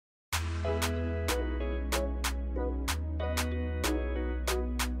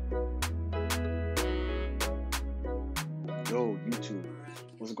Yo, YouTube,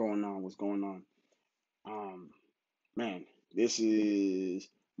 what's going on? What's going on? Um, Man, this is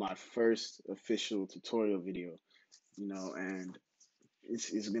my first official tutorial video, and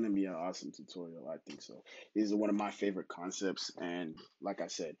it's gonna be an awesome tutorial, I think so. This is one of my favorite concepts, and like I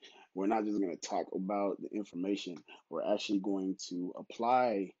said, we're not just gonna talk about the information, we're actually going to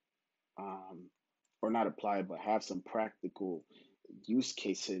apply, um, or not apply, but have some practical use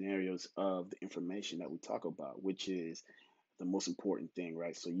case scenarios of the information that we talk about, which is the most important thing,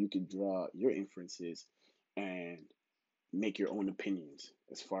 right? So you can draw your inferences and make your own opinions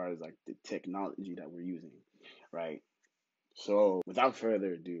as far as like the technology that we're using, right? So without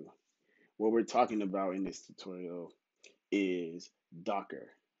further ado, what we're talking about in this tutorial is Docker,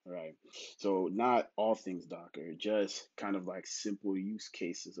 right? So not all things Docker, just kind of like simple use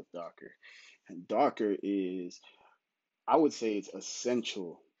cases of Docker. And Docker is, I would say it's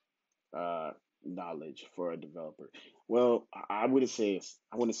essential uh, knowledge for a developer. Well, I wouldn't say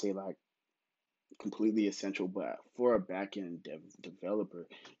like completely essential, but for a backend developer,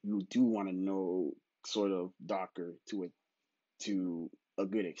 you do want to know sort of Docker to a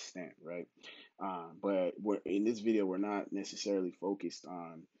good extent, right? But in this video, we're not necessarily focused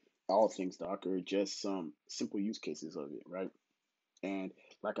on all things Docker, just some simple use cases of it, right? And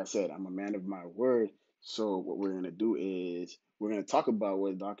like I said, I'm a man of my word. So what we're gonna do is we're gonna talk about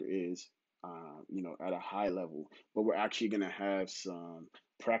what Docker is, at a high level, but we're actually gonna have some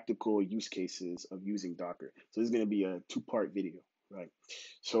practical use cases of using Docker. So this is gonna be a two-part video, right?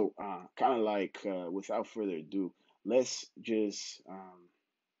 So kind of like without further ado, let's just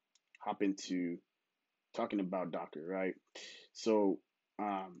hop into talking about Docker, right? So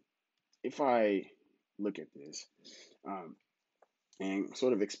um, if I look at this, um, and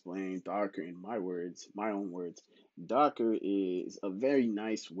sort of explain Docker in my words, my own words. Docker is a very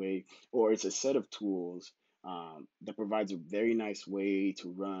nice way, or it's a set of tools that provides a very nice way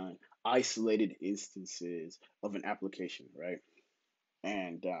to run isolated instances of an application, right?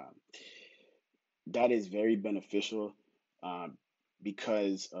 And that is very beneficial um,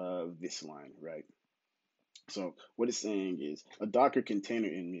 because of this line, right? So what it's saying is a Docker container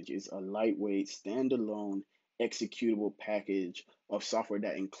image is a lightweight, standalone, executable package of software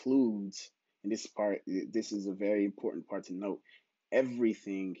that includes, and this is a very important part to note,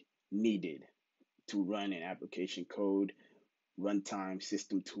 everything needed to run an application: code, runtime,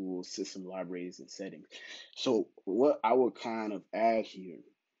 system tools, system libraries, and settings. So what I would kind of add here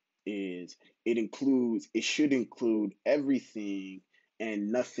is it should include everything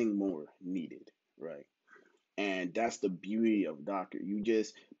and nothing more needed, right? And that's the beauty of Docker. You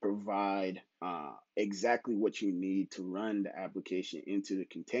just provide exactly what you need to run the application into the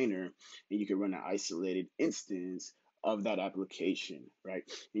container, and you can run an isolated instance of that application, right?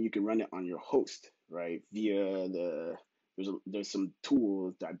 And you can run it on your host, right? Via there's some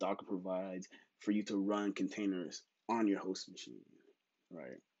tools that Docker provides for you to run containers on your host machine,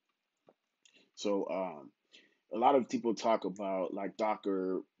 right? So a lot of people talk about like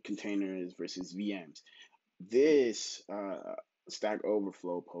Docker containers versus VMs. This Stack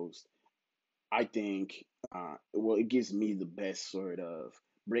Overflow post, I think, well, it gives me the best sort of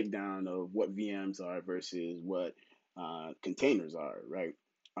breakdown of what VMs are versus what containers are, right?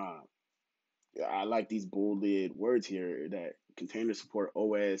 Uh, I like these bolded words here that containers support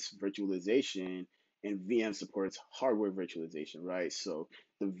OS virtualization and VM supports hardware virtualization, right? So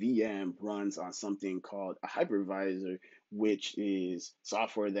the VM runs on something called a hypervisor, which is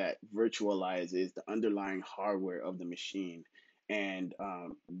software that virtualizes the underlying hardware of the machine, and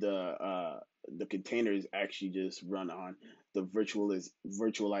the containers actually just run on the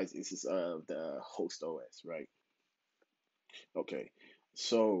virtualized instance of the host OS, right? Okay,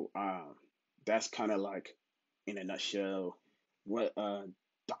 so that's kind of like in a nutshell what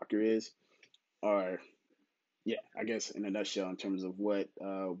Docker is, or yeah, I guess in a nutshell in terms of what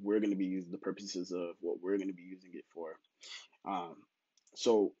we're going to be using, the purposes of what we're going to be using it for. Um,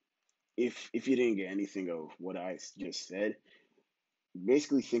 so if you didn't get anything of what I just said,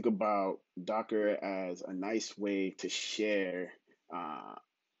 basically think about Docker as a nice way to share uh,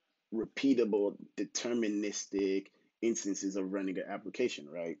 repeatable, deterministic instances of running an application,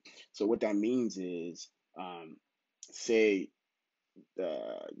 right? So what that means is, um, say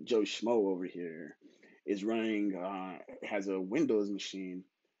Joe Schmo over here is running, has a Windows machine,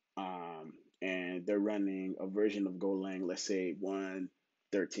 and they're running a version of Golang, let's say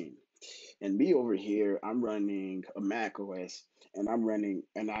 1.13. And me over here, I'm running a Mac OS, and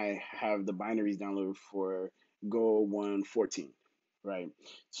I have the binaries downloaded for Go 1.14, right?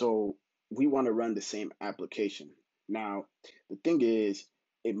 So we want to run the same application. Now, the thing is,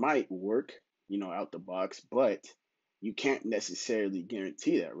 it might work, out the box, but you can't necessarily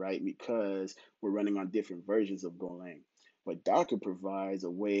guarantee that, right? Because we're running on different versions of Golang. But Docker provides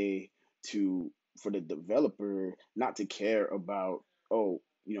a way to for the developer not to care about, oh,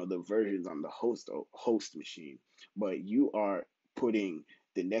 the versions on the host machine, but you are putting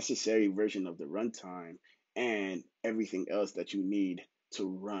the necessary version of the runtime and everything else that you need to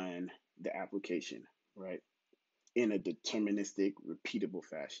run the application, right? In a deterministic, repeatable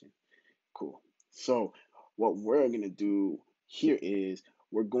fashion. Cool. So what we're going to do here is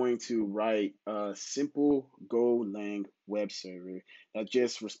we're going to write a simple Golang web server that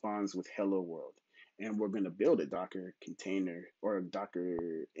just responds with hello world. And we're going to build a Docker container or a Docker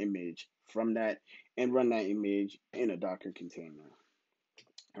image from that and run that image in a Docker container.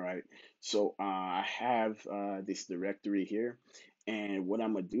 All right. So I have this directory here. And what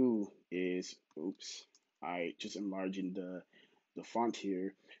I'm going to do is, oops, I just enlarging the font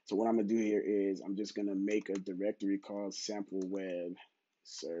here. So what I'm gonna do here is I'm just gonna make a directory called sample web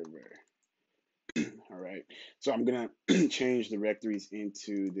server. All right. So I'm gonna change directories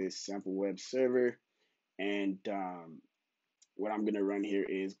into this sample web server, and what I'm gonna run here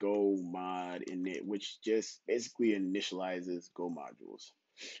is go mod init, which just basically initializes Go modules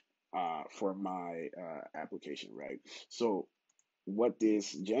for my application, right? So what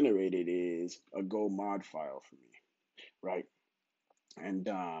this generated is a Go mod file for me, right? And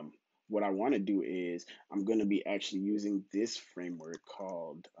what I want to do is I'm going to be actually using this framework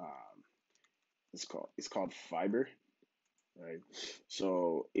called it's called Fiber, right?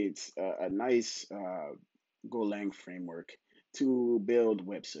 So it's a nice Golang framework to build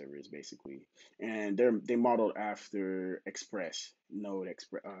web servers basically, and they modeled after Express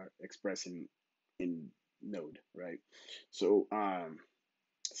in Node, right? So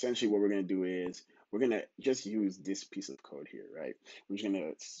essentially what we're going to do is we're going to just use this piece of code here, right? We're just going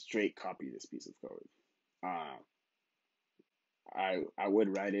to straight copy this piece of code. Uh, I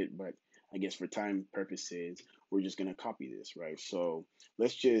would write it, but I guess for time purposes, we're just going to copy this, right? So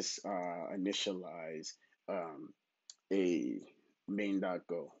let's just initialize um, a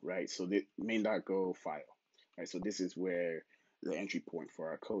main.go, right? So the main.go file, right? So this is where the entry point for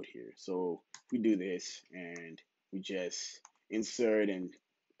our code here. So if we do this and we just insert and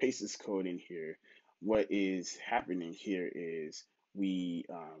paste this code in here, what is happening here is we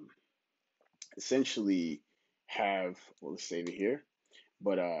essentially have, well, let's save it here,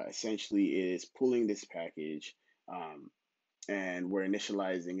 but essentially it is pulling this package, um, and we're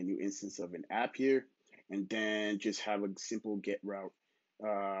initializing a new instance of an app here, and then just have a simple get route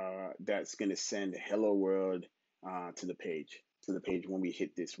that's going to send hello world to the page when we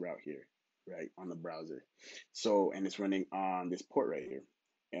hit this route here, right, on the browser. So, and it's running on this port right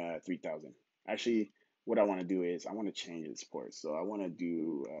here, 3000. Actually, what I want to do is I want to change this port. So I want to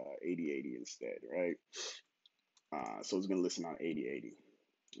do 8080 instead, right? So it's going to listen on 8080.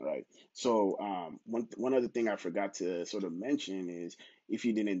 Right. So one other thing I forgot to sort of mention is if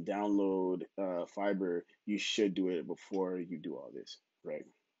you didn't download Fiber, you should do it before you do all this. Right.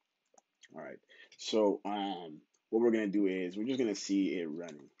 All right. So what we're gonna do is we're just gonna see it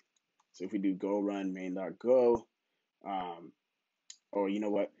running. So if we do go run main.go, um, or you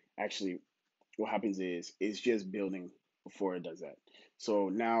know what? Actually, what happens is it's just building before it does that. So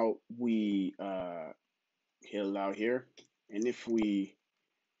now we hit allow here, and if we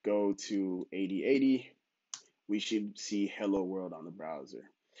go to 8080, we should see hello world on the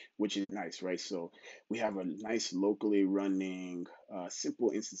browser, which is nice, right? So we have a nice locally running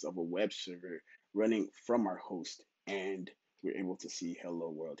simple instance of a web server running from our host, and we're able to see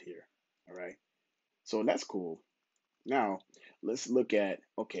hello world here. All right. So that's cool. Now let's look at,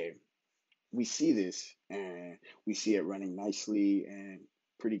 okay, we see this and we see it running nicely and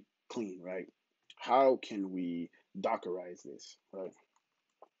pretty clean, right? How can we Dockerize this, right?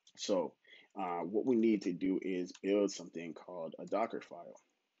 So what we need to do is build something called a Docker file,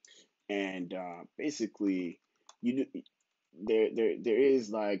 and basically, you do, there is,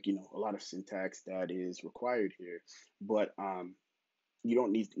 like, a lot of syntax that is required here, but you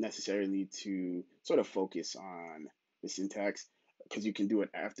don't need necessarily to sort of focus on the syntax because you can do it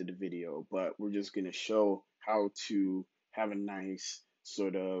after the video. But we're just going to show how to have a nice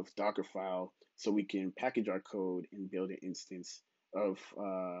sort of Docker file so we can package our code and build an instance of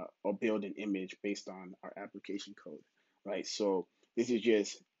or build an image based on our application code, right? So this is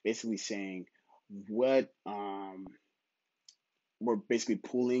just basically saying what we're basically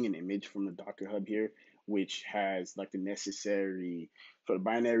pulling an image from the Docker Hub here, which has like the necessary for the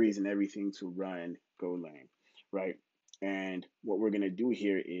binaries and everything to run Golang, right? And what we're going to do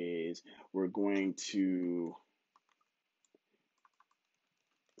here is we're going to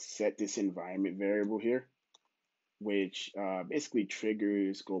set this environment variable here, which basically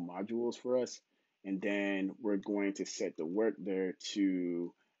triggers Go modules for us. And then we're going to set the work there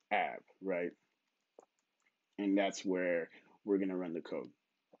to app, right? And that's where we're going to run the code.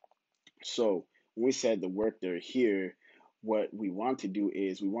 So when we set the work there here, what we want to do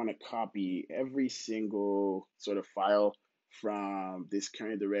is we want to copy every single sort of file from this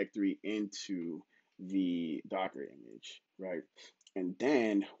current directory into the Docker image, right? And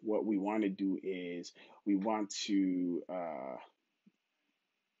then what we want to do is we want to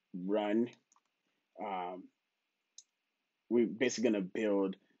run, um, we're basically going to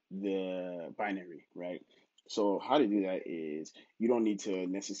build the binary, right? So how to do that is you don't need to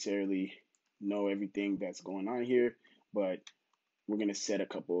necessarily know everything that's going on here, but we're going to set a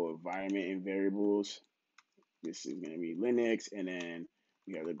couple of environment and variables. This is going to be Linux, and then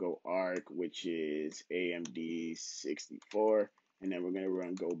we have the Go arc, which is AMD 64, and then we're going to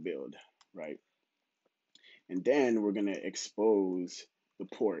run Go build, right? And then we're going to expose the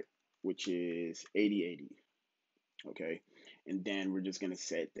port, which is 8080, okay? And then we're just going to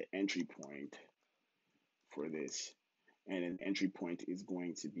set the entry point for this. And an entry point is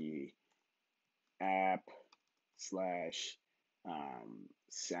going to be app slash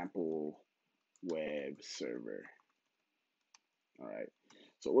sample web server. All right.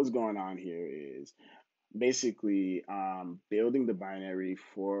 So what's going on here is basically building the binary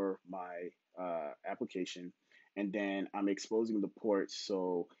for my application, and then I'm exposing the port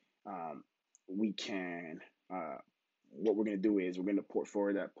so um, we can. What we're going to do is we're going to port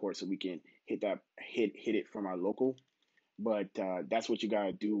forward that port so we can hit it from our local. But that's what you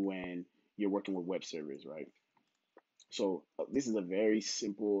gotta do when you're working with web servers, right? So this is a very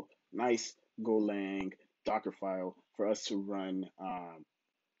simple, nice Golang Docker file for us to run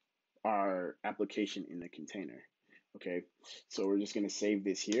our application in the container. Okay, so we're just gonna save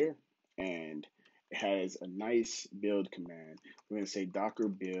this here, and it has a nice build command. We're gonna say docker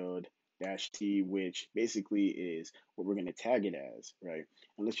build -t, which basically is what we're gonna tag it as, right?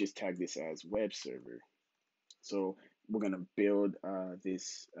 And let's just tag this as web server. So we're gonna build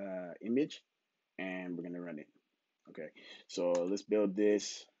this image, and we're gonna run it. Okay, so let's build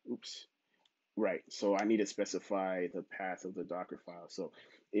this. Oops. Right, so I need to specify the path of the Docker file. So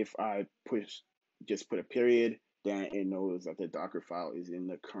if I just put a period, then it knows that the Docker file is in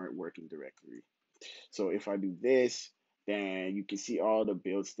the current working directory. So if I do this, then you can see all the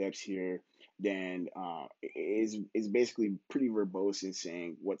build steps here. Then it's basically pretty verbose in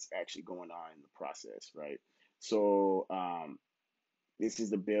saying what's actually going on in the process, right? So this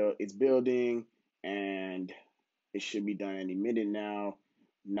is the build. It's building, and it should be done any minute now.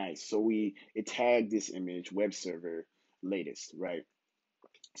 Nice. So it tagged this image web server latest, right?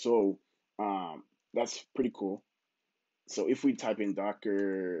 So that's pretty cool. So if we type in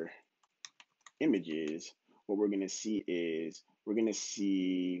Docker images, what we're gonna see is we're gonna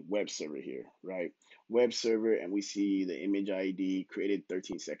see web server here, right? Web server, and we see the image ID created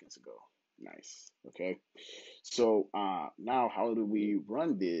 13 seconds ago. Nice. Okay. So now how do we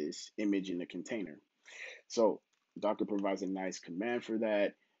run this image in the container? So Docker provides a nice command for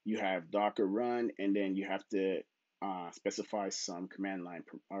that. You have Docker run, and then you have to specify some command line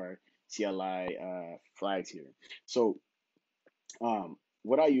or CLI flags here. So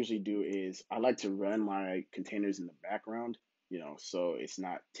what I usually do is I like to run my containers in the background, so it's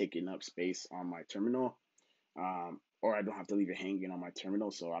not taking up space on my terminal, or I don't have to leave it hanging on my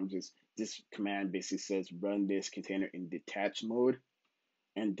terminal. So this command basically says run this container in detached mode.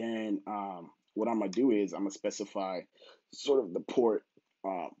 And then what I'm gonna do is I'm gonna specify sort of the port.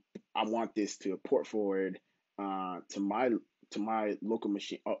 Um, I want this to port forward to my local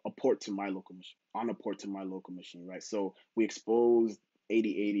machine, a port to my local machine, on a port to my local machine, right? So we expose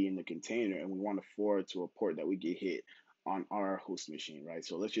 8080 in the container, and we want to forward to a port that we get hit on our host machine, right?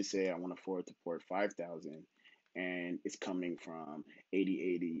 So let's just say I want to forward to port 5000, and it's coming from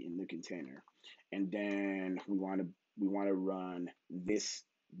 8080 in the container, and then we want to run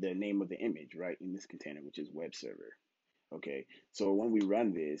the name of the image, right, in this container, which is web server. Okay, so when we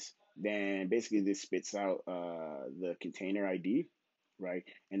run this, then basically this spits out the container ID, right?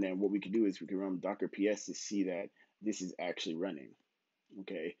 And then what we could do is we can run Docker PS to see that this is actually running.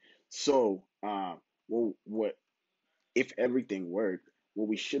 Okay, so well, what if everything worked? What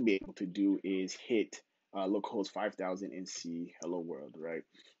we should be able to do is hit localhost 5000 and see hello world, right?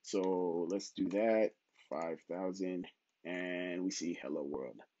 So let's do that, 5000, and we see hello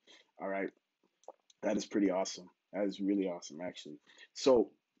world. All right, that is pretty awesome. That is really awesome, actually. So,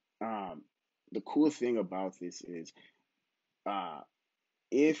 um, the cool thing about this is, uh,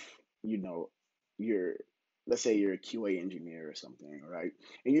 if you know you're, let's say you're a QA engineer or something, right?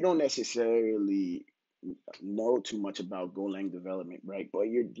 And you don't necessarily know too much about Golang development, right? But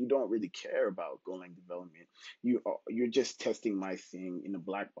you don't really care about Golang development. You're just testing my thing in a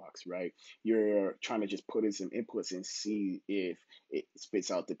black box, right? You're trying to just put in some inputs and see if it spits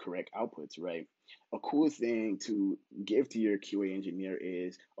out the correct outputs, right? A cool thing to give to your QA engineer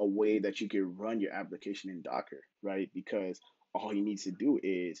is a way that you can run your application in Docker, right? Because all he needs to do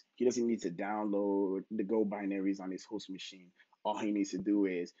is he doesn't need to download the Go binaries on his host machine. All he needs to do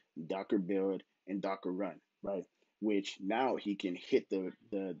is Docker build and Docker run, right? Which now he can hit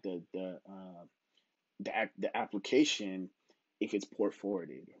the application if it's port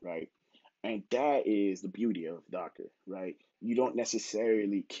forwarded, right? And that is the beauty of Docker, right? You don't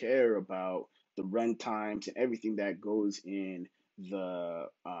necessarily care about the run times and everything that goes in the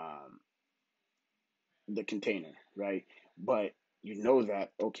container, right? But you know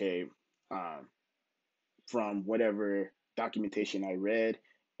that okay, um, from whatever documentation I read,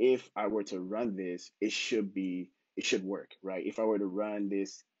 if I were to run this, it should work, right? If I were to run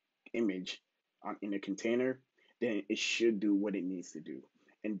this image in a container, then it should do what it needs to do.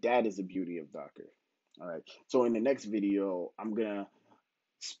 And that is the beauty of Docker. All right. So in the next video, I'm gonna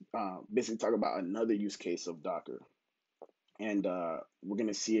basically talk about another use case of Docker, and we're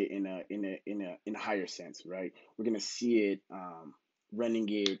gonna see it in a higher sense, right? We're gonna see it running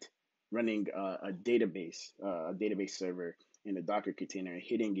it running a database server in a Docker container, and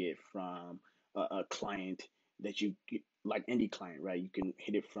hitting it from a client that like any client, right? You can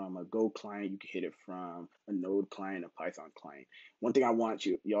hit it from a Go client, you can hit it from a Node client, a Python client. One thing I want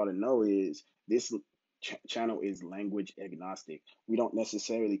y'all to know is this channel is language agnostic. We don't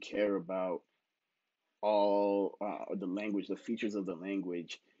necessarily care about all the language, the features of the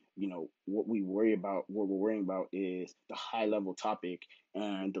language. You know, what we're worrying about is the high level topic,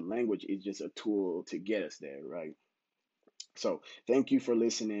 and the language is just a tool to get us there, right? So, thank you for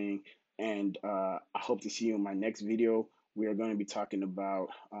listening, and I hope to see you in my next video. We are going to be talking about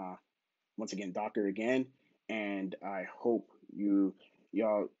once again Docker again, and I hope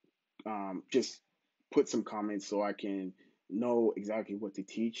y'all just put some comments so I can know exactly what to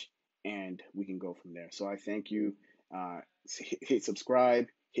teach, and we can go from there. So I thank you. Hit subscribe,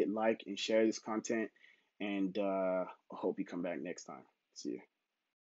 hit like, and share this content. And I hope you come back next time. See you.